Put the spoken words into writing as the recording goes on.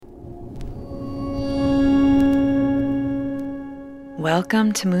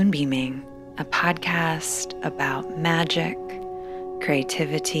Welcome to Moonbeaming, a podcast about magic,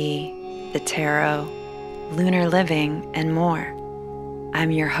 creativity, the tarot, lunar living, and more. I'm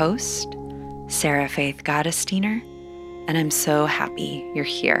your host, Sarah Faith Gottesdiener, and I'm so happy you're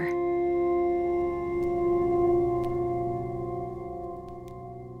here.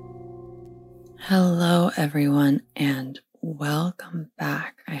 Hello, everyone, and welcome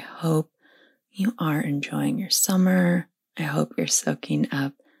back. I hope you are enjoying your summer. I hope you're soaking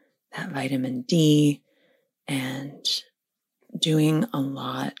up that vitamin D and doing a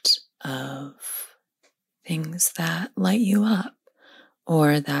lot of things that light you up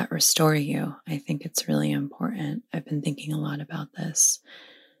or that restore you. I think it's really important. I've been thinking a lot about this.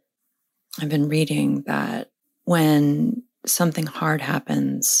 I've been reading that when something hard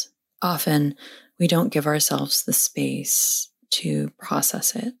happens, often we don't give ourselves the space to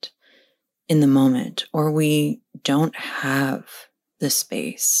process it in the moment, or we don't have the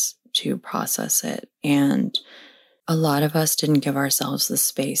space to process it. And a lot of us didn't give ourselves the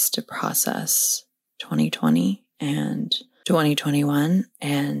space to process 2020 and 2021.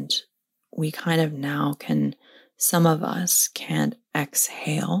 And we kind of now some of us can't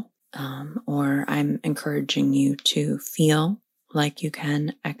exhale, or I'm encouraging you to feel like you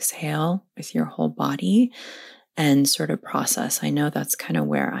can exhale with your whole body and sort of process. I know that's kind of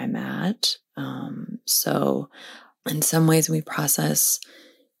where I'm at. So in some ways we process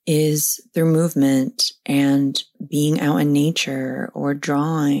is through movement and being out in nature or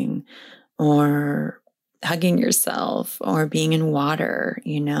drawing or hugging yourself or being in water.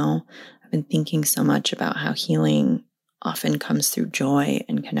 I've been thinking so much about how healing often comes through joy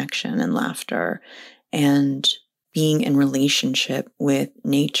and connection and laughter and being in relationship with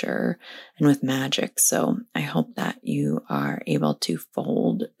nature and with magic. So I hope that you are able to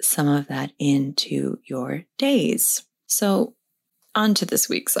fold some of that into your days. So on to this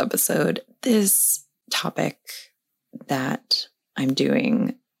week's episode. This topic that I'm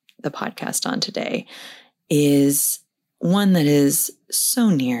doing the podcast on today is one that is so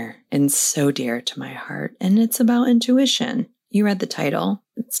near and so dear to my heart, and it's about intuition. You read the title.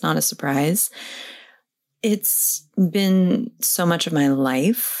 It's not a surprise. It's been so much of my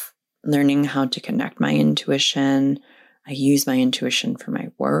life learning how to connect my intuition. I use my intuition for my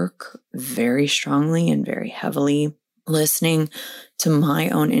work very strongly and very heavily. Listening to my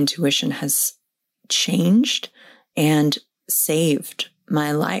own intuition has changed and saved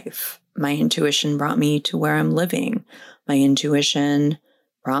my life. My intuition brought me to where I'm living. My intuition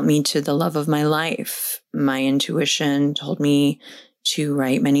brought me to the love of my life. My intuition told me to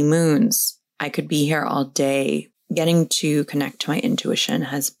write many moons. I could be here all day. Getting to connect to my intuition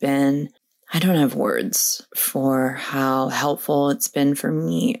has been, I don't have words for how helpful it's been for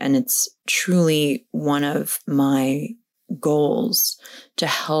me. And it's truly one of my goals to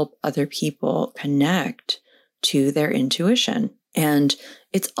help other people connect to their intuition. And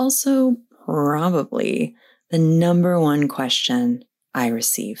it's also probably the number one question I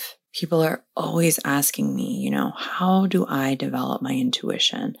receive. People are always asking me, how do I develop my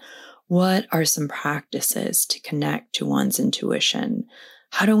intuition? What are some practices to connect to one's intuition?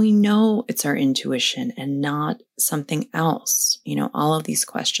 How do we know it's our intuition and not something else? All of these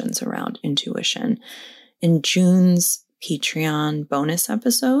questions around intuition. In June's Patreon bonus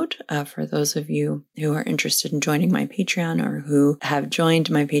episode, for those of you who are interested in joining my Patreon or who have joined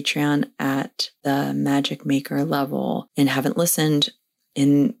my Patreon at the Magic Maker level and haven't listened,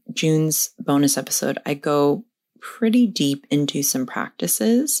 in June's bonus episode, I go pretty deep into some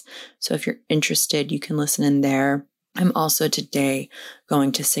practices. So if you're interested, you can listen in there. I'm also today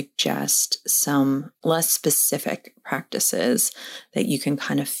going to suggest some less specific practices that you can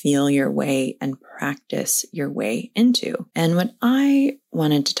kind of feel your way and practice your way into. And what I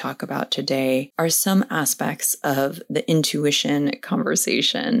wanted to talk about today are some aspects of the intuition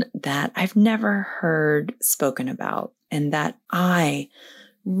conversation that I've never heard spoken about and that I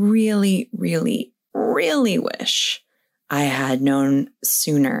really, really, really wish I had known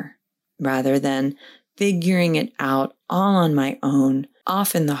sooner rather than figuring it out all on my own,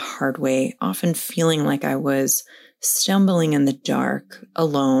 often the hard way, often feeling like I was stumbling in the dark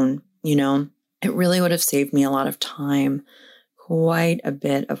alone. It really would have saved me a lot of time, quite a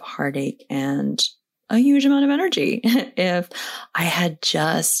bit of heartache, and a huge amount of energy if I had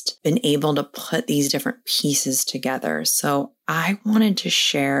just been able to put these different pieces together. So I wanted to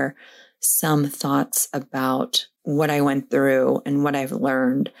share some thoughts about what I went through and what I've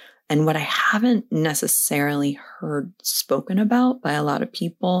learned and what I haven't necessarily heard spoken about by a lot of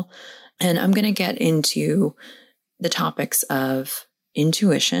people. And I'm going to get into the topics of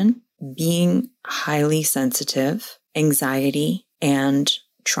intuition, being highly sensitive, anxiety, and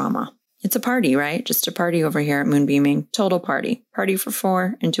trauma. It's a party, right? Just a party over here at Moonbeaming. Total party. Party for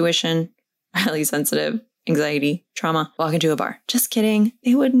four, intuition, highly sensitive, anxiety, trauma, walk into a bar. Just kidding.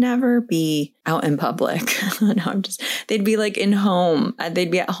 They would never be out in public. No, they'd be like in home. They'd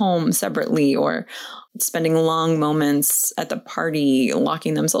be at home separately or spending long moments at the party,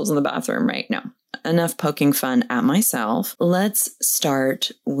 locking themselves in the bathroom, right? No. Enough poking fun at myself. Let's start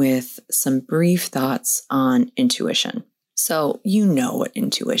with some brief thoughts on intuition. So you know what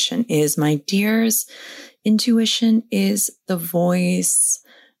intuition is, my dears. Intuition is the voice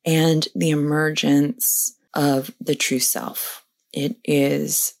and the emergence of the true self. It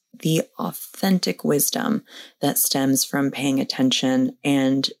is the authentic wisdom that stems from paying attention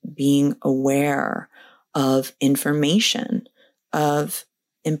and being aware of information, of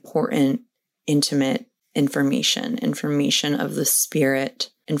important, intimate information of the spirit,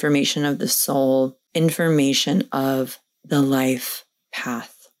 information of the soul, information of the life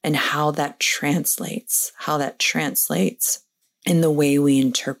path, and how that translates in the way we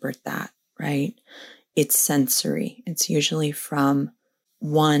interpret that, right? It's sensory. It's usually from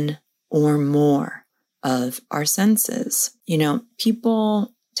one or more of our senses.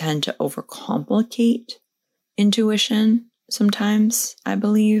 People tend to overcomplicate intuition sometimes, I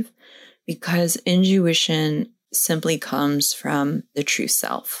believe, because intuition simply comes from the true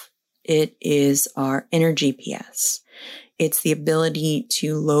self. It is our inner GPS. It's the ability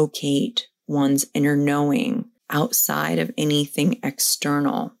to locate one's inner knowing outside of anything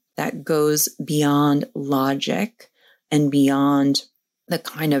external that goes beyond logic and beyond the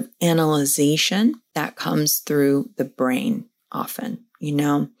kind of analyzation that comes through the brain often.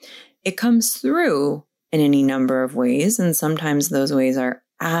 It comes through in any number of ways, and sometimes those ways are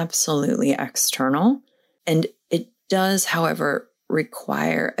absolutely external. And it does, however,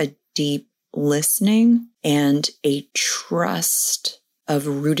 require a deep listening and a trust of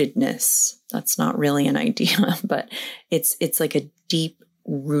rootedness. That's not really an idea, but it's like a deep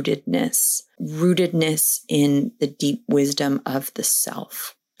rootedness in the deep wisdom of the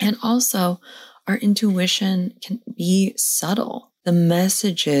self. And also, our intuition can be subtle. The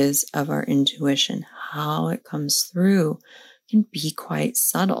messages of our intuition, how it comes through, can be quite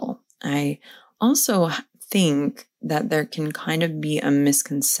subtle. I also think that there can kind of be a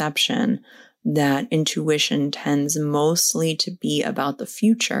misconception that intuition tends mostly to be about the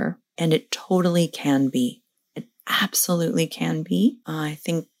future, and it totally can be. It absolutely can be. I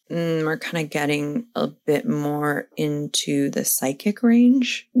think we're kind of getting a bit more into the psychic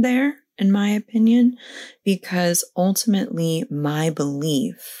range there, in my opinion, because ultimately my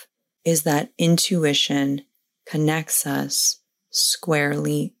belief is that intuition connects us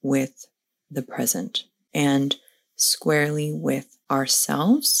squarely with the present and squarely with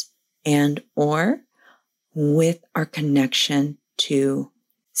ourselves and or with our connection to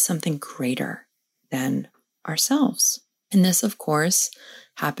something greater than ourselves. And this, of course,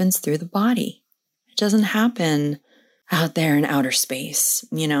 happens through the body. It doesn't happen out there in outer space,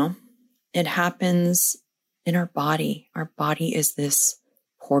 It happens in our body. Our body is this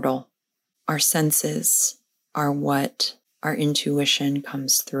portal. Our senses are what our intuition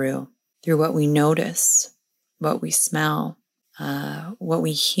comes through what we notice, what we smell, what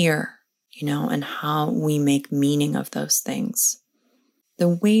we hear, and how we make meaning of those things. The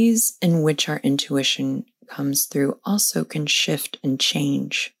ways in which our intuition comes through also can shift and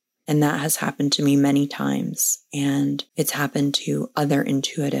change. And that has happened to me many times. And it's happened to other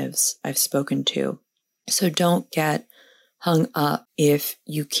intuitives I've spoken to. So don't get hung up if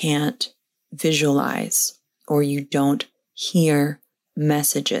you can't visualize or you don't hear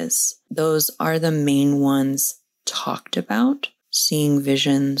messages. Those are the main ones talked about, seeing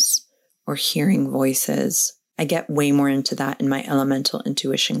visions or hearing voices. I get way more into that in my elemental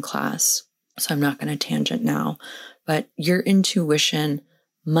intuition class, so I'm not going to tangent now. But your intuition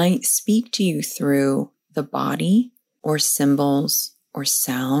might speak to you through the body or symbols or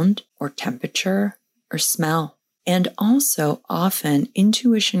sound or temperature or smell. And also often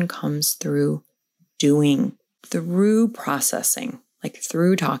intuition comes through doing, through processing, like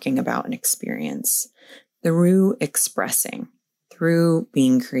through talking about an experience, through expressing, through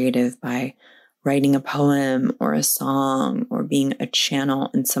being creative by writing a poem or a song or being a channel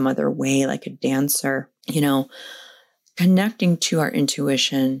in some other way, like a dancer. Connecting to our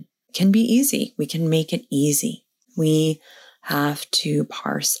intuition can be easy. We can make it easy. We have to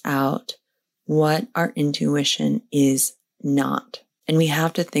parse out what our intuition is not. And we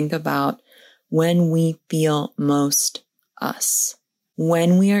have to think about when we feel most us,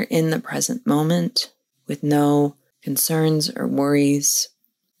 when we are in the present moment with no concerns or worries.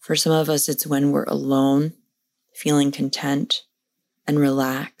 For some of us, it's when we're alone, feeling content, and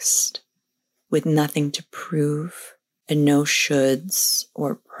relaxed with nothing to prove and no shoulds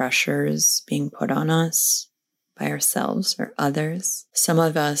or pressures being put on us by ourselves or others. Some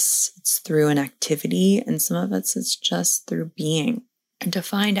of us, it's through an activity, and some of us, it's just through being. And to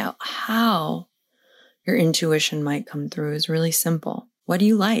find out how your intuition might come through is really simple. What do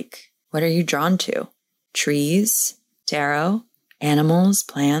you like? What are you drawn to? Trees, tarot, animals,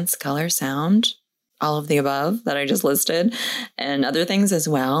 plants, color, sound, all of the above that I just listed, and other things as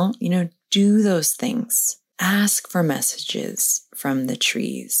well. Do those things. Ask for messages from the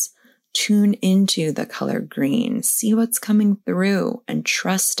trees. Tune into the color green. See what's coming through and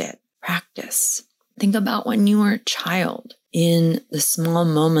trust it. Practice. Think about when you were a child, in the small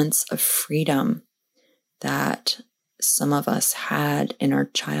moments of freedom that some of us had in our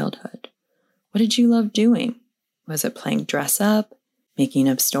childhood. What did you love doing? Was it playing dress up, making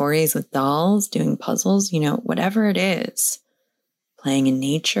up stories with dolls, doing puzzles, whatever it is, playing in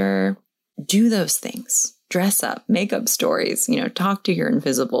nature? Do those things. Dress up, make up stories, talk to your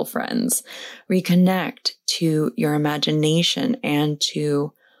invisible friends, reconnect to your imagination and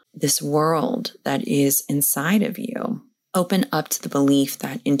to this world that is inside of you. Open up to the belief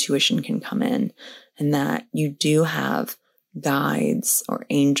that intuition can come in and that you do have guides or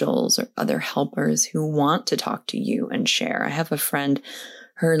angels or other helpers who want to talk to you and share. I have a friend,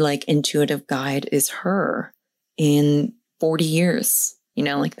 her intuitive guide is her in 40 years,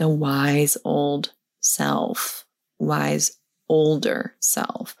 the wise old self, wise older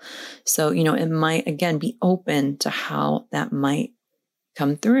self. So, it might, again, be open to how that might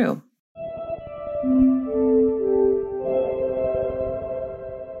come through.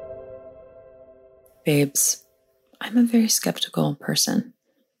 Babes, I'm a very skeptical person.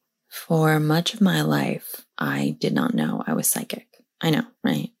 For much of my life, I did not know I was psychic. I know,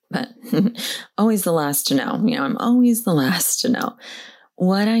 right? But always the last to know. I'm always the last to know.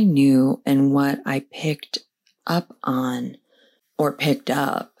 What I knew and what I picked up on or picked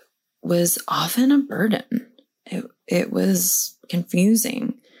up was often a burden. It was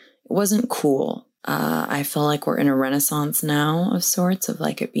confusing. It wasn't cool. I feel like we're in a renaissance now of sorts of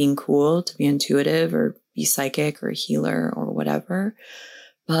it being cool to be intuitive or be psychic or a healer or whatever.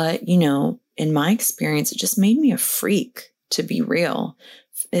 But, in my experience, it just made me a freak, to be real.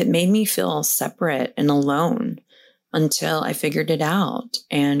 It made me feel separate and alone until I figured it out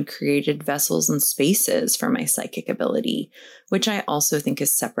and created vessels and spaces for my psychic ability, which I also think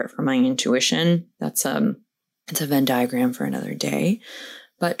is separate from my intuition. It's a Venn diagram for another day.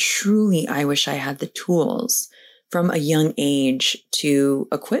 But truly, I wish I had the tools from a young age to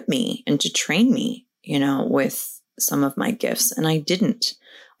equip me and to train me, with some of my gifts. And I didn't.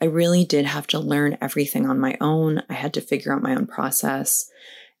 I really did have to learn everything on my own. I had to figure out my own process.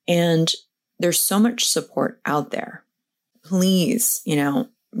 And there's so much support out there. Please,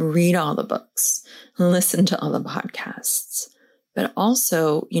 read all the books, listen to all the podcasts. But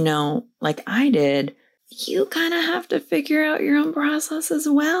also, like I did, you kind of have to figure out your own process as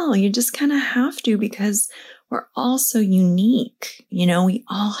well. You just kind of have to, because we're all so unique. We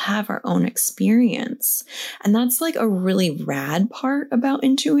all have our own experience. And that's a really rad part about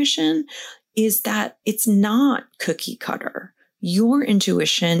intuition, is that it's not cookie cutter. Your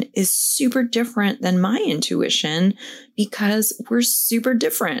intuition is super different than my intuition because we're super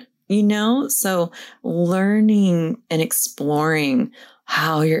different, So learning and exploring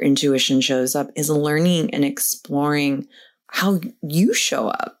how your intuition shows up is learning and exploring how you show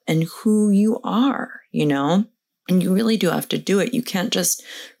up and who you are, and you really do have to do it. You can't just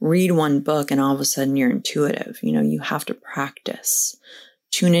read one book and all of a sudden you're intuitive. You have to practice,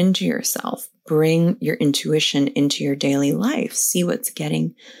 tune into yourself, bring your intuition into your daily life, see what's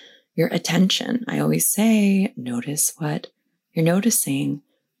getting your attention. I always say, notice what you're noticing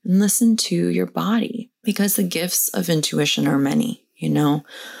and listen to your body, because the gifts of intuition are many.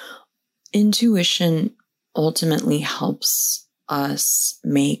 Intuition ultimately helps us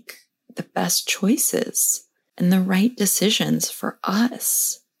make the best choices and the right decisions for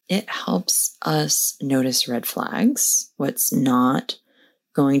us. It helps us notice red flags, what's not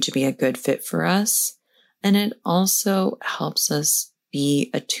going to be a good fit for us. And it also helps us be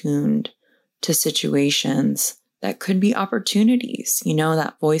attuned to situations that could be opportunities.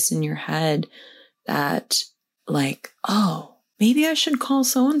 That voice in your head that oh, maybe I should call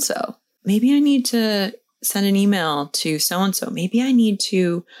so-and-so. Maybe I need to send an email to so-and-so. Maybe I need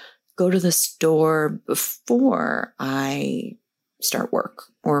to go to the store before I start work,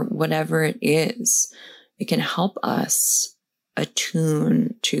 or whatever it is. It can help us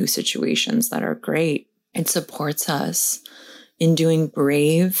attune to situations that are great. It supports us in doing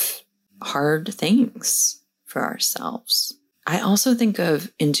brave, hard things for ourselves. I also think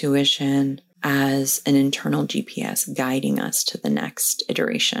of intuition as an internal GPS guiding us to the next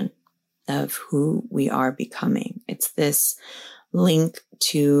iteration of who we are becoming. It's this link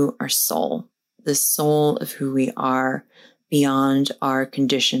to our soul, the soul of who we are beyond our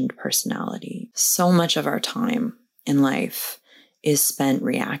conditioned personality. So much of our time in life is spent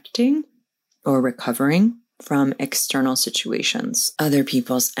reacting or recovering from external situations, other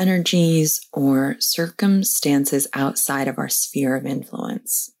people's energies, or circumstances outside of our sphere of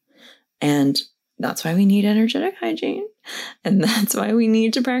influence. And that's why we need energetic hygiene. And that's why we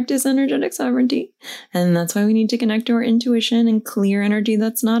need to practice energetic sovereignty. And that's why we need to connect to our intuition and clear energy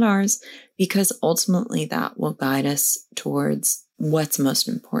that's not ours, because ultimately that will guide us towards what's most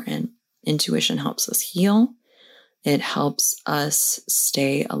important. Intuition helps us heal. It helps us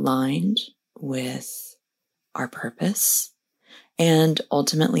stay aligned with our purpose and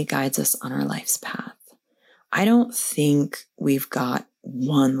ultimately guides us on our life's path. I don't think we've got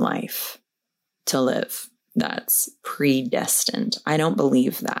one life to live that's predestined. I don't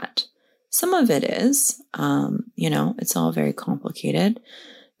believe that. Some of it is, it's all very complicated,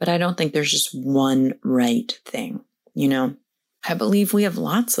 but I don't think there's just one right thing. I believe we have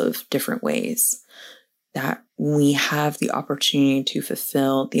lots of different ways that we have the opportunity to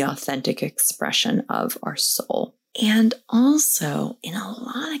fulfill the authentic expression of our soul. And also, in a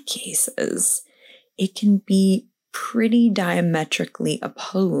lot of cases, it can be pretty diametrically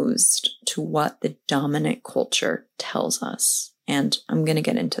opposed to what the dominant culture tells us. And I'm going to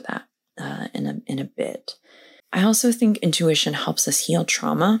get into that in a bit. I also think intuition helps us heal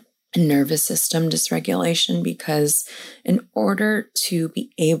trauma and nervous system dysregulation, because in order to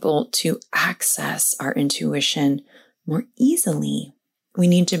be able to access our intuition more easily, we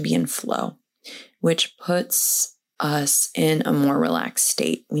need to be in flow, which puts us in a more relaxed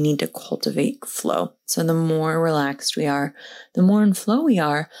state. We need to cultivate flow. So the more relaxed we are, the more in flow we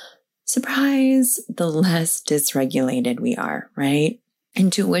are, surprise, the less dysregulated we are, right?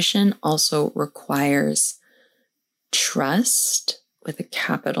 Intuition also requires trust with a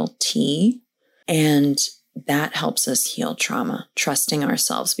capital T, and that helps us heal trauma, trusting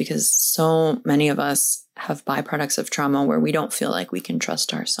ourselves, because so many of us have byproducts of trauma where we don't feel like we can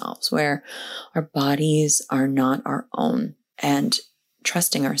trust ourselves, where our bodies are not our own. And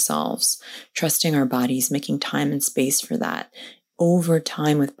trusting ourselves, trusting our bodies, making time and space for that over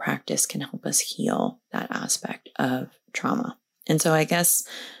time with practice can help us heal that aspect of trauma. And so I guess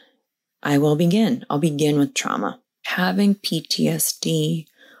I'll begin with trauma. Having PTSD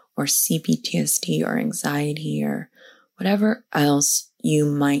or CPTSD or anxiety or whatever else you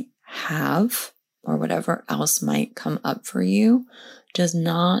might have or whatever else might come up for you does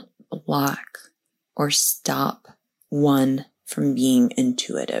not block or stop one from being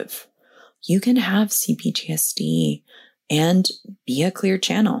intuitive. You can have CPTSD and be a clear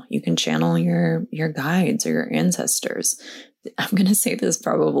channel. You can channel your guides or your ancestors. I'm going to say this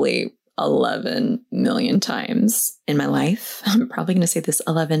probably 11 million times in my life. I'm probably going to say this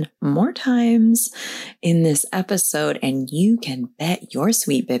 11 more times in this episode, and you can bet your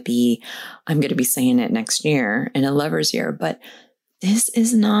sweet Bippy I'm going to be saying it next year in a lover's year. But this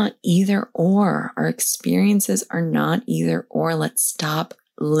is not either or. Our experiences are not either or. Let's stop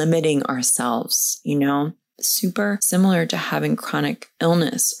limiting ourselves, super similar to having chronic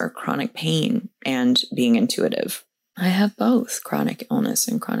illness or chronic pain and being intuitive. I have both chronic illness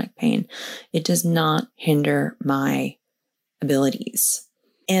and chronic pain. It does not hinder my abilities.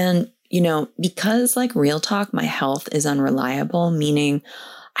 And, because like real talk, my health is unreliable, meaning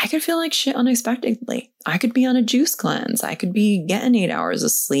I could feel like shit unexpectedly. I could be on a juice cleanse. I could be getting 8 hours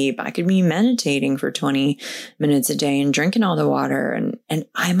of sleep. I could be meditating for 20 minutes a day and drinking all the water. And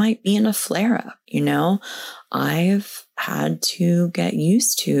I might be in a flare up, I've had to get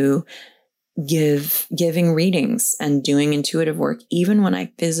used to giving readings and doing intuitive work, even when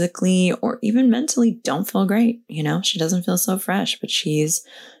I physically or even mentally don't feel great. She doesn't feel so fresh, but she's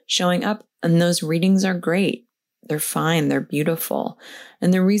showing up, and those readings are great. They're fine. They're beautiful.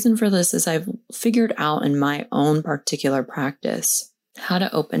 And the reason for this is I've figured out in my own particular practice how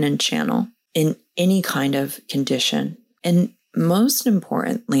to open and channel in any kind of condition. And most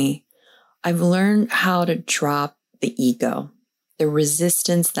importantly, I've learned how to drop the ego, the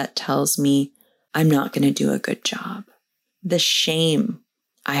resistance that tells me I'm not going to do a good job, the shame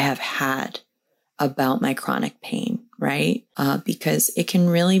I have had about my chronic pain, right? Because it can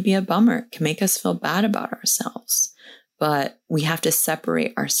really be a bummer. It can make us feel bad about ourselves, but we have to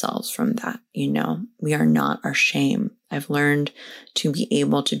separate ourselves from that. We are not our shame. I've learned to be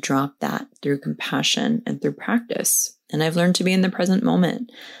able to drop that through compassion and through practice. And I've learned to be in the present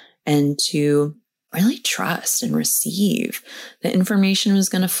moment and to really trust and receive. The information was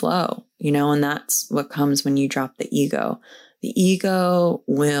going to flow, and that's what comes when you drop the ego. The ego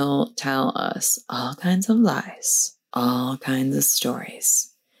will tell us all kinds of lies, all kinds of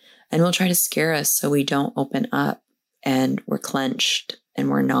stories, and will try to scare us so we don't open up and we're clenched and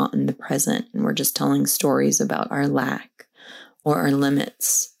we're not in the present and we're just telling stories about our lack or our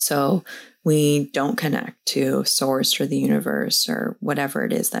limits. So we don't connect to source or the universe or whatever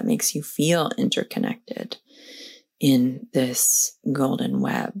it is that makes you feel interconnected in this golden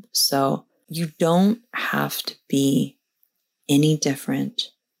web. So you don't have to be any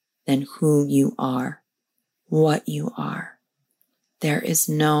different than who you are, what you are. There is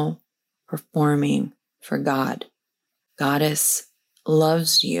no performing for God. Goddess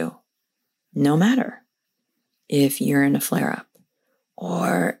loves you no matter if you're in a flare-up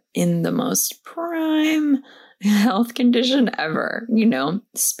or in the most prime health condition ever.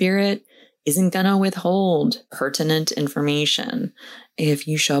 Spirit isn't going to withhold pertinent information if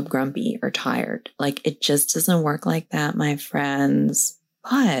you show up grumpy or tired. It just doesn't work like that, my friends.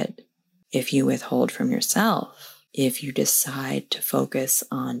 But if you withhold from yourself, if you decide to focus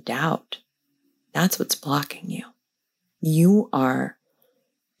on doubt, that's what's blocking you. You are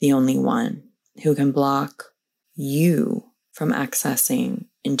the only one who can block you from accessing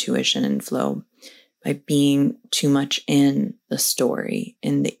intuition and flow by being too much in the story,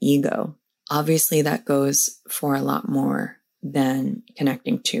 in the ego. Obviously, that goes for a lot more than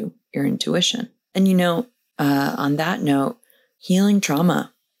connecting to your intuition. And on that note, healing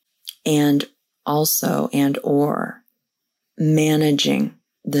trauma and or managing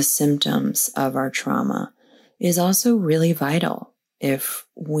the symptoms of our trauma is also really vital if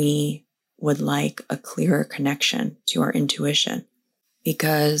we would like a clearer connection to our intuition,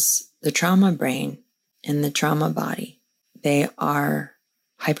 because the trauma brain and the trauma body, they are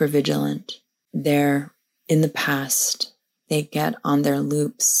hypervigilant. They're in the past. They get on their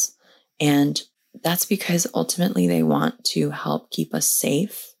loops. And that's because ultimately they want to help keep us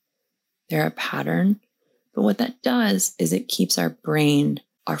safe. They're a pattern. But what that does is it keeps our brain,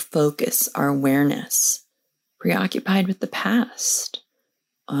 our focus, our awareness preoccupied with the past,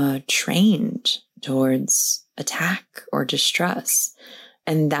 trained towards attack or distress.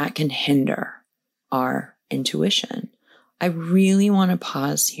 And that can hinder our intuition. I really want to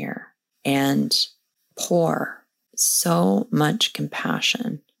pause here and pour so much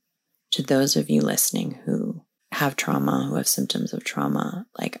compassion to those of you listening who have trauma, who have symptoms of trauma.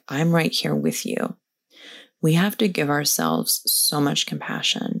 I'm right here with you. We have to give ourselves so much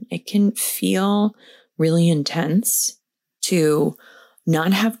compassion. It can feel really intense to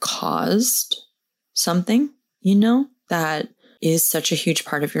not have caused something, that is such a huge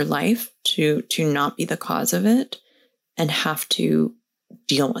part of your life, to not be the cause of it and have to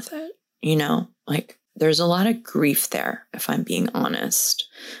deal with it, there's a lot of grief there, if I'm being honest.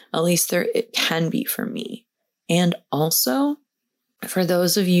 At least it can be for me. And also, for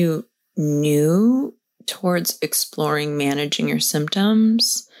those of you new towards exploring managing your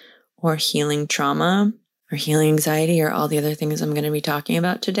symptoms or healing trauma or healing anxiety or all the other things I'm going to be talking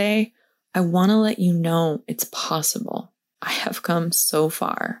about today, I want to let you know it's possible. I have come so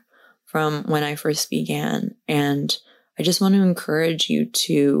far from when I first began, and I just want to encourage you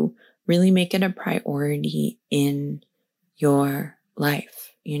to really make it a priority in your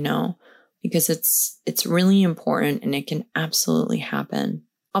life, because it's really important and it can absolutely happen.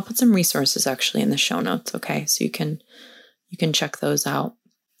 I'll put some resources actually in the show notes, okay? So you can check those out.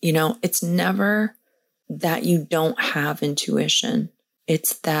 It's never that you don't have intuition.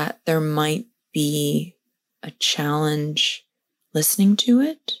 It's that there might be a challenge listening to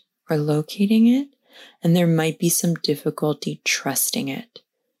it or locating it, and there might be some difficulty trusting it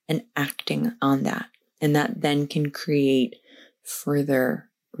and acting on that. And that then can create further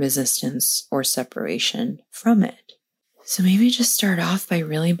resistance or separation from it. So maybe just start off by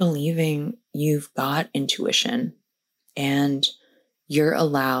really believing you've got intuition and you're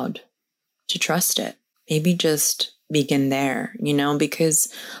allowed to trust it. Maybe just begin there,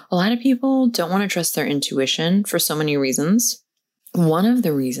 because a lot of people don't want to trust their intuition for so many reasons. One of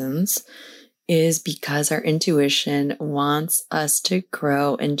the reasons is because our intuition wants us to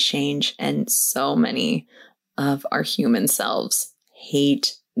grow and change, and so many of our human selves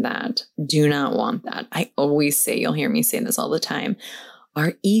hate that, do not want that. I always say, you'll hear me say this all the time,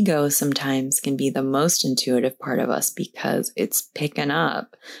 our ego sometimes can be the most intuitive part of us because it's picking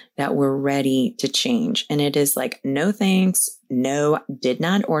up that we're ready to change. And it is like, no thanks, no, did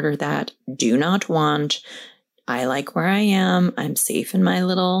not order that, do not want, I like where I am, I'm safe in my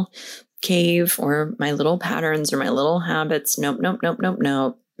little cave or my little patterns or my little habits. Nope.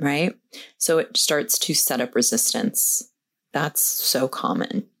 right? So it starts to set up resistance. That's so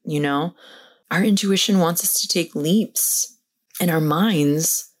common, you know? Our intuition wants us to take leaps, and our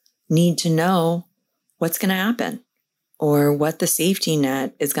minds need to know what's going to happen or what the safety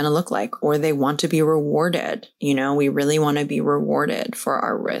net is going to look like, or they want to be rewarded. You know, we really want to be rewarded for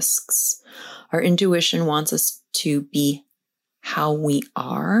our risks. Our intuition wants us to be how we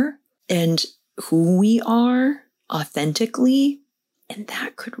are and who we are authentically. And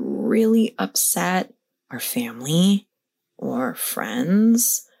that could really upset our family or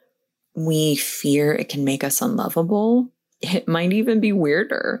friends. We fear it can make us unlovable. It might even be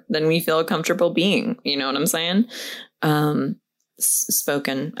weirder than we feel comfortable being. You know what I'm saying?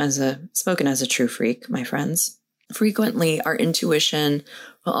 Spoken as a true freak, my friends. Frequently, our intuition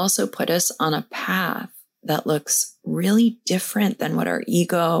will also put us on a path that looks really different than what our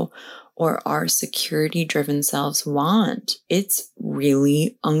ego or our security-driven selves want. It's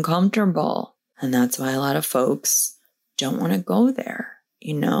really uncomfortable. And that's why a lot of folks don't want to go there,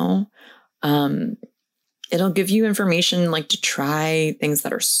 you know? It'll give you information like to try things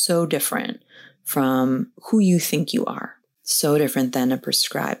that are so different from who you think you are. So different than a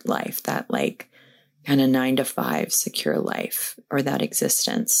prescribed life, that like kind of 9-to-5 secure life or that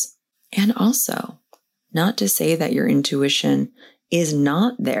existence. And also, not to say that your intuition is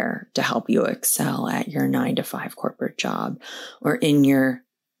not there to help you excel at your 9-to-5 corporate job or in your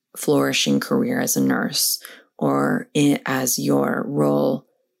flourishing career as a nurse or as your role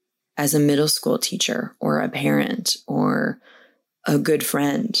as a middle school teacher or a parent or a good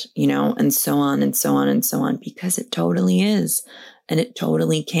friend, you know, and so on and so on and so on, because it totally is. And it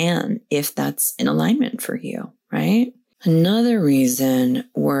totally can if that's in alignment for you, right? Another reason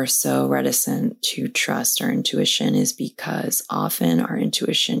we're so reticent to trust our intuition is because often our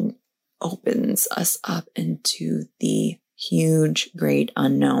intuition opens us up into the huge, great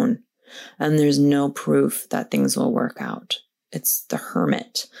unknown. And there's no proof that things will work out. It's the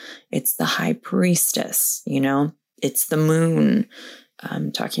hermit. It's the high priestess, you know, it's the moon.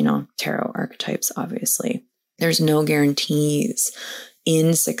 I'm talking all tarot archetypes, obviously. There's no guarantees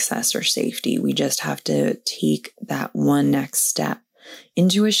in success or safety. We just have to take that one next step.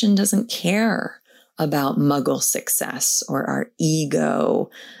 Intuition doesn't care about muggle success or our ego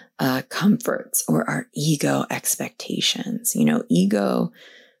comforts or our ego expectations. You know, ego,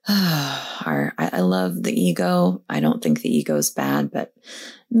 I love the ego. I don't think the ego is bad, but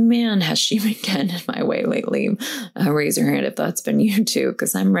man, has she been getting in my way lately. Raise your hand if that's been you too,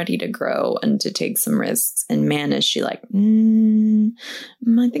 because I'm ready to grow and to take some risks. And man, is she like,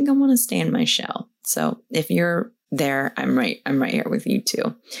 I think I want to stay in my shell. So if you're there, I'm right here with you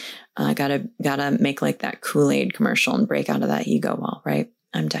too. Gotta make like that Kool-Aid commercial and break out of that ego wall, right?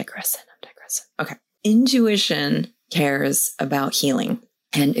 I'm digressing. Okay. Intuition cares about healing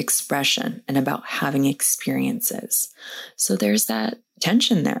and expression and about having experiences. So there's that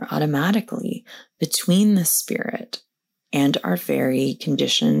tension there automatically between the spirit and our very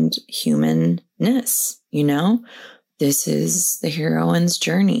conditioned humanness. You know, this is the heroine's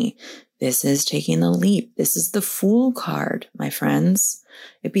journey. This is taking the leap. This is the Fool card, my friends.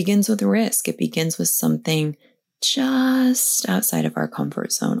 It begins with risk. It begins with something just outside of our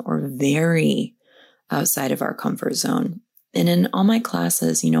comfort zone or very outside of our comfort zone. And in all my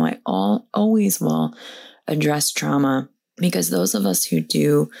classes, you know, I always will address trauma because those of us who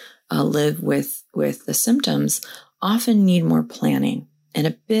do live with the symptoms often need more planning and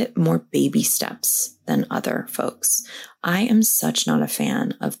a bit more baby steps than other folks. I am such not a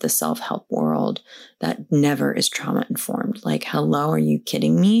fan of the self-help world that never is trauma informed. Like, hello, are you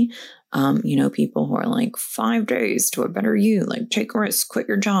kidding me? You know, people who are like 5 days to a better you, like take a risk, quit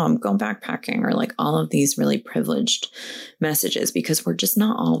your job, go backpacking, or like all of these really privileged messages because we're just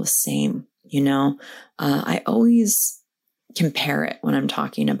not all the same. You know, I always compare it when I'm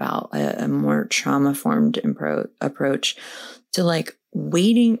talking about a more trauma-formed approach to like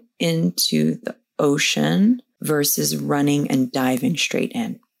wading into the ocean versus running and diving straight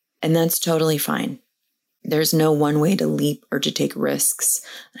in. And that's totally fine. There's no one way to leap or to take risks.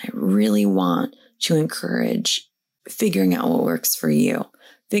 I really want to encourage figuring out what works for you,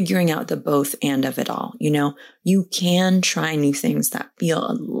 figuring out the both and of it all. You know, you can try new things that feel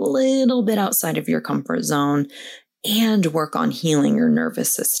a little bit outside of your comfort zone and work on healing your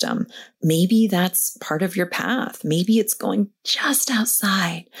nervous system. Maybe that's part of your path. Maybe it's going just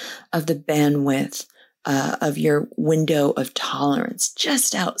outside of the bandwidth of your window of tolerance,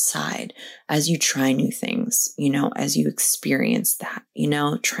 just outside as you try new things, you know, as you experience that, you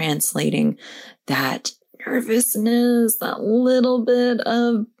know, translating that nervousness, that little bit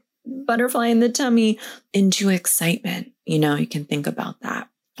of butterfly in the tummy into excitement. You know, you can think about that.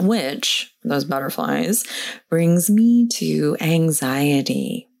 which, those butterflies, brings me to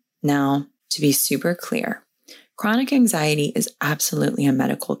anxiety. Now, to be super clear, chronic anxiety is absolutely a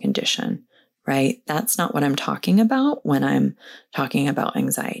medical condition, right? That's not what I'm talking about when I'm talking about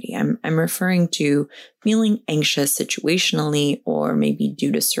anxiety. I'm referring to feeling anxious situationally, or maybe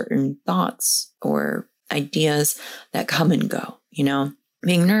due to certain thoughts or ideas that come and go,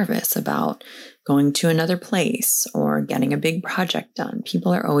 being nervous about going to another place or getting a big project done.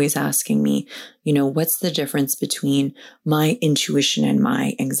 People are always asking me, what's the difference between my intuition and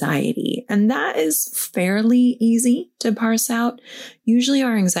my anxiety? And that is fairly easy to parse out. Usually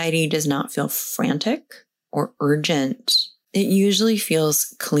our anxiety does not feel frantic or urgent. It usually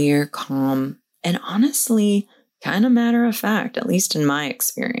feels clear, calm, and honestly, kind of matter of fact, at least in my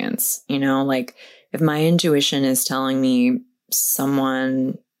experience. Like if my intuition is telling me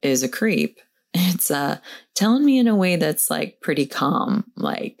someone is a creep, it's telling me in a way that's like pretty calm.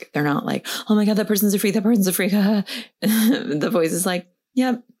 Like they're not like, oh my God, that person's a freak, The voice is like,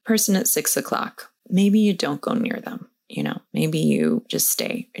 yep, person at 6 o'clock. Maybe you don't go near them. Maybe you just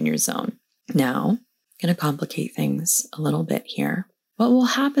stay in your zone. Now, I'm going to complicate things a little bit here. What will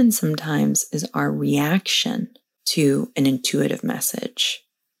happen sometimes is our reaction to an intuitive message,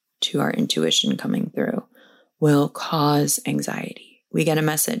 to our intuition coming through, will cause anxiety. We get a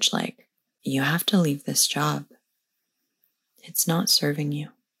message like, you have to leave this job. It's not serving you.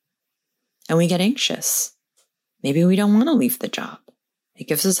 And we get anxious. Maybe we don't want to leave the job. It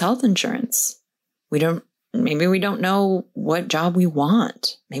gives us health insurance. Maybe we don't know what job we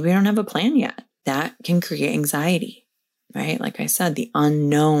want. Maybe we don't have a plan yet. That can create anxiety, right? Like I said, the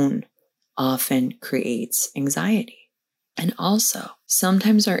unknown often creates anxiety. And also,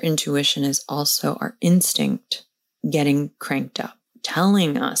 sometimes our intuition is also our instinct getting cranked up,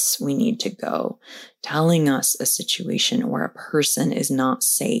 telling us we need to go, telling us a situation or a person is not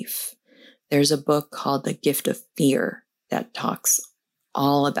safe. There's a book called The Gift of Fear that talks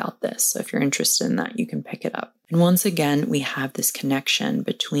all about this. So if you're interested in that, you can pick it up. And once again, we have this connection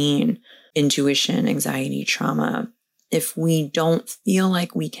between intuition, anxiety, trauma. If we don't feel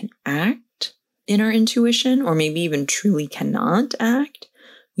like we can act in our intuition, or maybe even truly cannot act,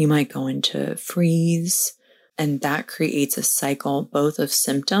 we might go into freeze. And that creates a cycle both of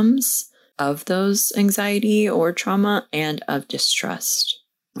symptoms of those anxiety or trauma and of distrust.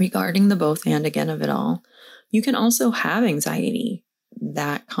 Regarding the both and again of it all, you can also have anxiety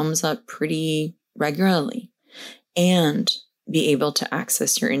that comes up pretty regularly and be able to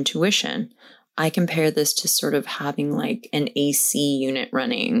access your intuition. I compare this to sort of having like an AC unit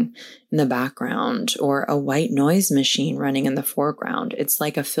running in the background or a white noise machine running in the foreground. It's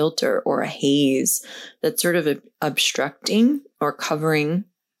like a filter or a haze that's sort of obstructing or covering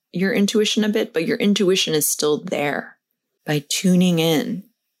your intuition a bit, but your intuition is still there. By tuning in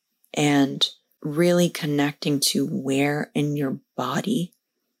and really connecting to where in your body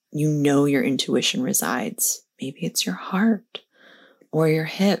your intuition resides. Maybe it's your heart or your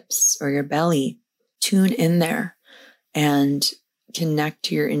hips or your belly. Tune in there and connect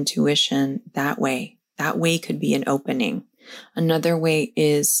to your intuition that way. That way could be an opening. Another way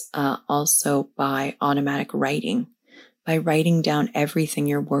is also by automatic writing. By writing down everything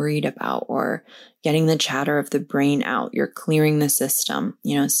you're worried about or getting the chatter of the brain out, you're clearing the system.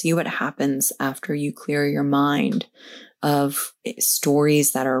 See what happens after you clear your mind of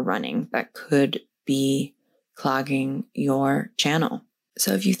stories that are running that could be clogging your channel.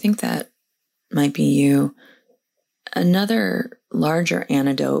 So if you think that might be you, another larger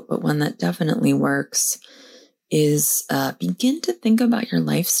antidote, but one that definitely works, is begin to think about your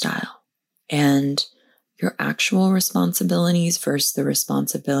lifestyle and your actual responsibilities versus the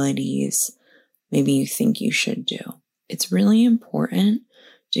responsibilities maybe you think you should do. It's really important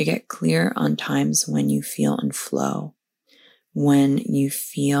to get clear on times when you feel in flow, when you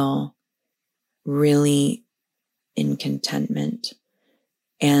feel really in contentment,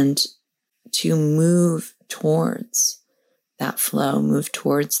 and to move towards that flow, move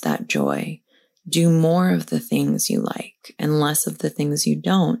towards that joy, do more of the things you like and less of the things you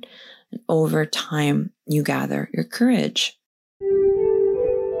don't. And over time, you gather your courage.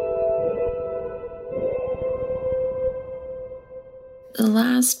 The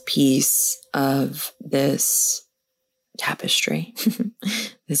last piece of this tapestry,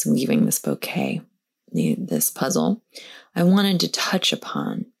 this weaving, this bouquet, this puzzle, I wanted to touch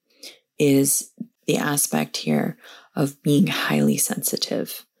upon is the aspect here of being highly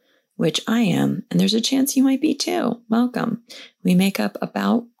sensitive, which I am, and there's a chance you might be too. Welcome. We make up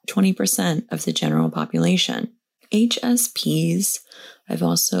about 20% of the general population. HSPs, I've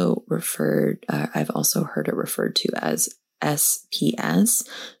also heard it referred to as HSPS,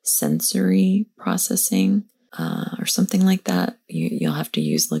 sensory processing, or something like that. You'll have to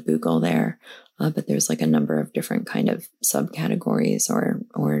use like Google there. But there's like a number of different kind of subcategories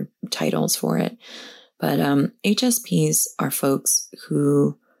or titles for it. But HSPs are folks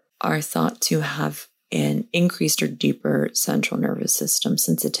who are thought to have an increased or deeper central nervous system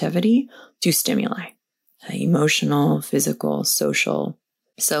sensitivity to stimuli, emotional, physical, social.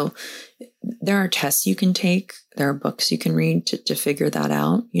 So there are tests you can take. There are books you can read to figure that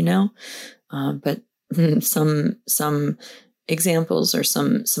out, but some examples or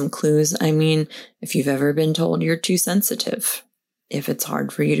some clues. I mean, if you've ever been told you're too sensitive, if it's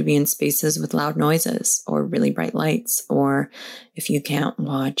hard for you to be in spaces with loud noises or really bright lights, or if you can't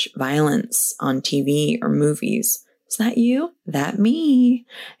watch violence on TV or movies, is that you? That me?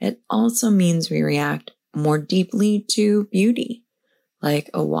 It also means we react more deeply to beauty. Like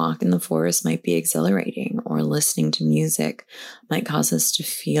a walk in the forest might be exhilarating, or listening to music might cause us to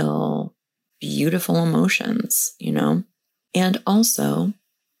feel beautiful emotions, And also,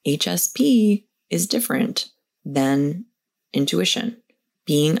 HSP is different than intuition.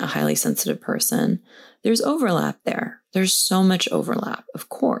 Being a highly sensitive person, there's overlap there. There's so much overlap, of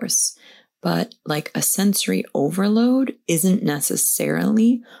course, but like a sensory overload isn't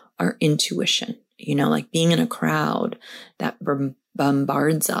necessarily our intuition. Like being in a crowd that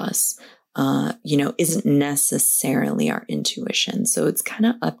bombards us, isn't necessarily our intuition. So it's kind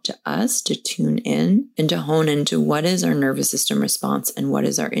of up to us to tune in and to hone into what is our nervous system response and what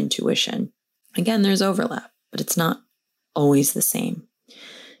is our intuition. Again, there's overlap, but it's not always the same.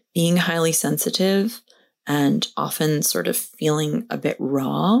 Being highly sensitive and often sort of feeling a bit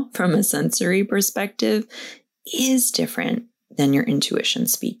raw from a sensory perspective is different than your intuition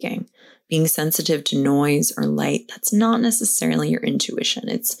speaking. Being sensitive to noise or light, that's not necessarily your intuition.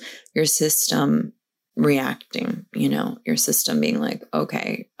 It's your system reacting, your system being like,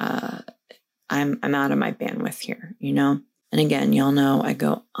 okay, I'm out of my bandwidth here, And again, y'all know I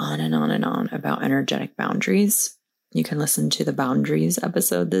go on and on and on about energetic boundaries. You can listen to the boundaries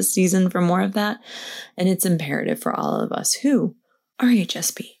episode this season for more of that. And it's imperative for all of us who are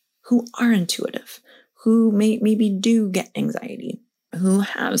HSP, who are intuitive, who maybe do get anxiety, who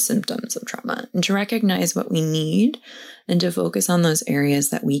have symptoms of trauma, and to recognize what we need and to focus on those areas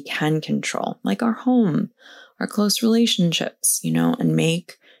that we can control, like our home, our close relationships, and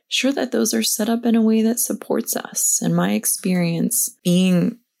make sure that those are set up in a way that supports us. In my experience,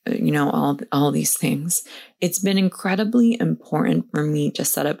 being, all these things, it's been incredibly important for me to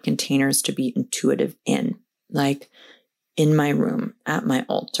set up containers to be intuitive in, like in my room, at my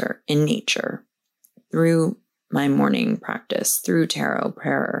altar, in nature, through my morning practice, through tarot,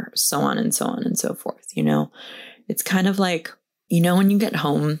 prayer, so on and so on and so forth. It's kind of like, when you get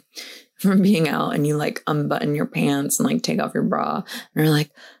home from being out and you like unbutton your pants and like take off your bra and you're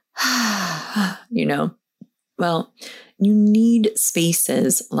like, well, you need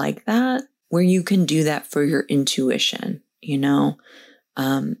spaces like that where you can do that for your intuition,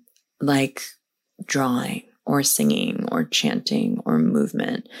 like drawing or singing or chanting or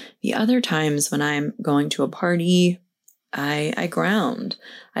movement. The other times when I'm going to a party, I ground.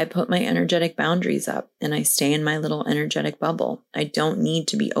 I put my energetic boundaries up and I stay in my little energetic bubble. I don't need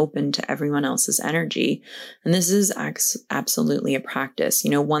to be open to everyone else's energy. And this is absolutely a practice.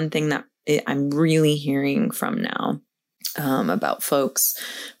 One thing that I'm really hearing from now about folks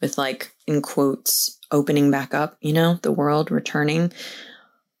with like, in quotes, opening back up, the world returning.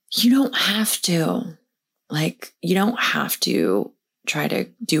 You don't have to. You don't have to try to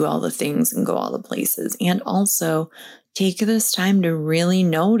do all the things and go all the places. And also take this time to really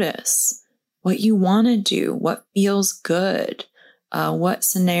notice what you want to do, what feels good, what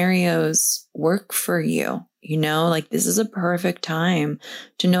scenarios work for you. This is a perfect time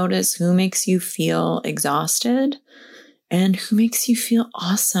to notice who makes you feel exhausted and who makes you feel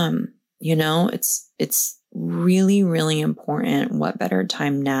awesome. It's really, really important. What better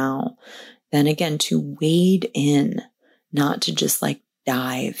time now than again to wade in, not to just like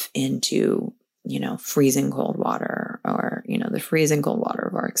dive into, freezing cold water or, the freezing cold water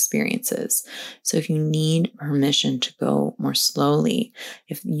of our experiences. So if you need permission to go more slowly,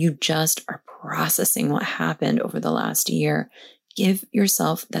 if you just are processing what happened over the last year, give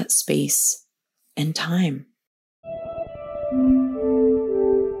yourself that space and time.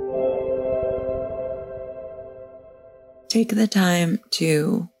 Take the time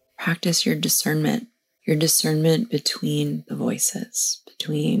to practice your discernment between the voices,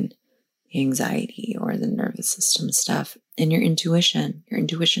 between the anxiety or the nervous system stuff and your intuition. Your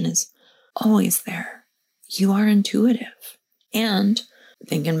intuition is always there. You are intuitive. And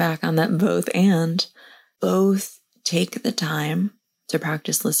thinking back on that both take the time to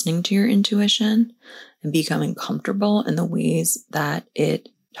practice listening to your intuition and becoming comfortable in the ways that it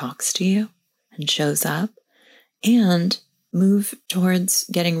talks to you and shows up, and move towards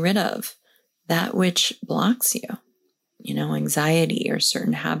getting rid of that which blocks you, anxiety or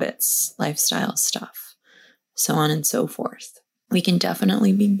certain habits, lifestyle stuff, so on and so forth. We can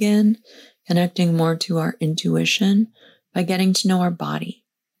definitely begin connecting more to our intuition by getting to know our body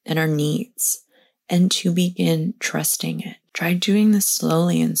and our needs, and to begin trusting it. Try doing this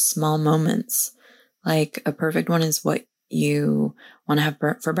slowly in small moments. Like, a perfect one is what you want to have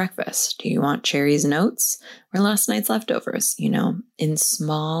for breakfast. Do you want cherries and oats or last night's leftovers? In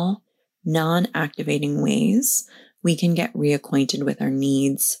small, non-activating ways, we can get reacquainted with our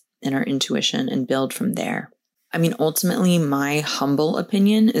needs and our intuition and build from there. Ultimately, my humble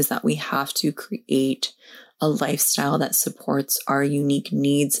opinion is that we have to create a lifestyle that supports our unique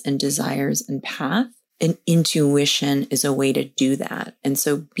needs and desires and path. And intuition is a way to do that. And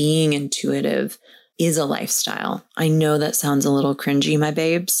so being intuitive is a lifestyle. I know that sounds a little cringy, my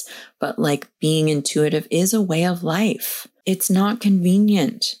babes, but being intuitive is a way of life. It's not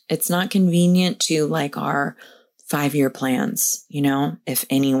convenient. It's not convenient to our 5-year plans, if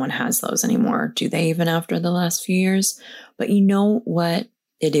anyone has those anymore. Do they even after the last few years? But you know what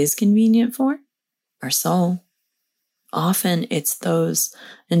it is convenient for? Our soul. Often it's those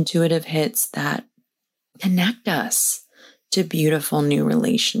intuitive hits that connect us to beautiful new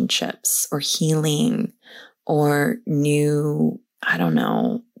relationships or healing or new,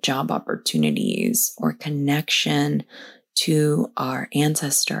 job opportunities or connection to our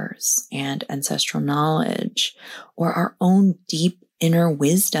ancestors and ancestral knowledge, or our own deep inner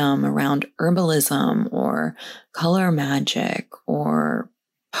wisdom around herbalism or color magic or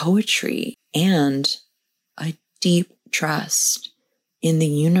poetry, and a deep trust in the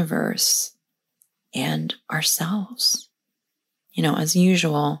universe and ourselves. As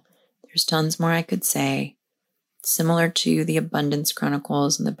usual, there's tons more I could say. Similar to the Abundance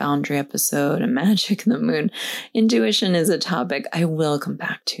Chronicles and the Boundary episode and Magic in the Moon, intuition is a topic I will come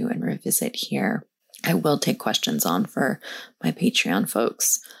back to and revisit here. I will take questions on for my Patreon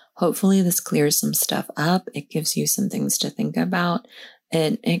folks. Hopefully this clears some stuff up. It gives you some things to think about.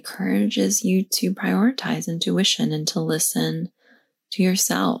 It encourages you to prioritize intuition and to listen to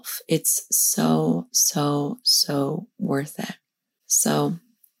yourself. It's so, so, so worth it. So,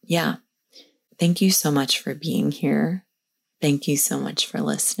 yeah. Thank you so much for being here. Thank you so much for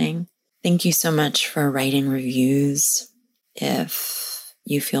listening. Thank you so much for writing reviews. If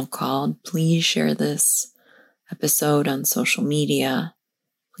you feel called, please share this episode on social media.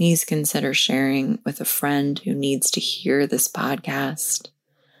 Please consider sharing with a friend who needs to hear this podcast.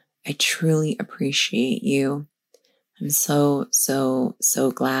 I truly appreciate you. I'm so, so,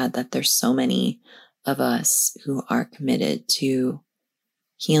 so glad that there's so many of us who are committed to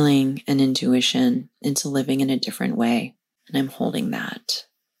healing and intuition, into living in a different way. And I'm holding that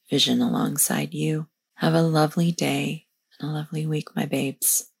vision alongside you. Have a lovely day and a lovely week, my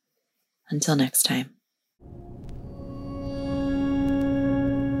babes. Until next time.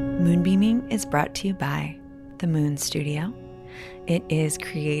 Moonbeaming is brought to you by The Moon Studio. It is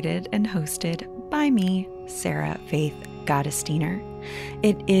created and hosted by me, Sarah Faith Gottesdiener.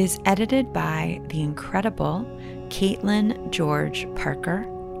 It is edited by the incredible Caitlin George Parker.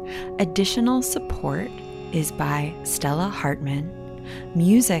 Additional support is by Stella Hartman.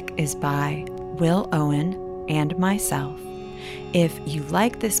 Music is by Will Owen and myself. If you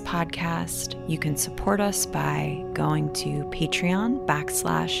like this podcast, you can support us by going to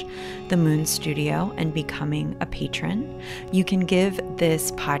Patreon/The Moon Studio and becoming a patron. You can give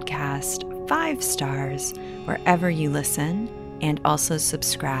this podcast 5 stars wherever you listen and also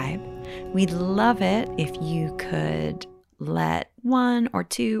subscribe. We'd love it if you could let 1 or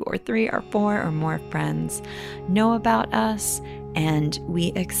 2 or 3 or 4 or more friends know about us, and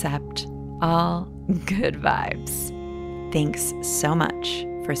we accept all good vibes. Thanks so much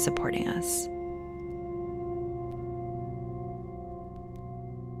for supporting us.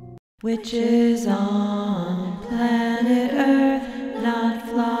 Witches on planet Earth, not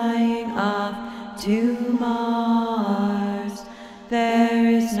flying off to Mars. There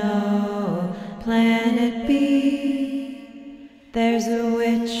is no planet B. There's a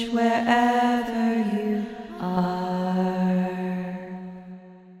witch wherever you are.